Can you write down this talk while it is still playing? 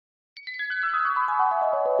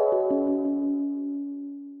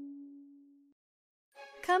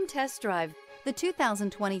Come test drive the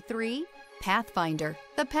 2023 Pathfinder.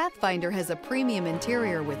 The Pathfinder has a premium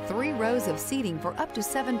interior with 3 rows of seating for up to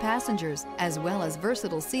 7 passengers, as well as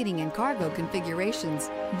versatile seating and cargo configurations.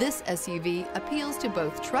 This SUV appeals to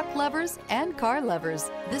both truck lovers and car lovers.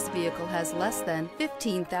 This vehicle has less than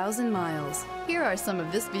 15,000 miles. Here are some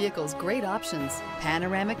of this vehicle's great options: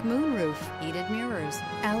 panoramic moonroof, heated mirrors,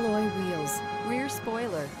 alloy wheels, rear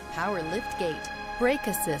spoiler, power liftgate, brake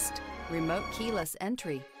assist, remote keyless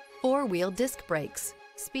entry, 4-wheel disc brakes,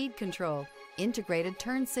 speed control, integrated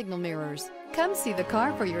turn signal mirrors. Come see the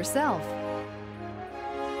car for yourself.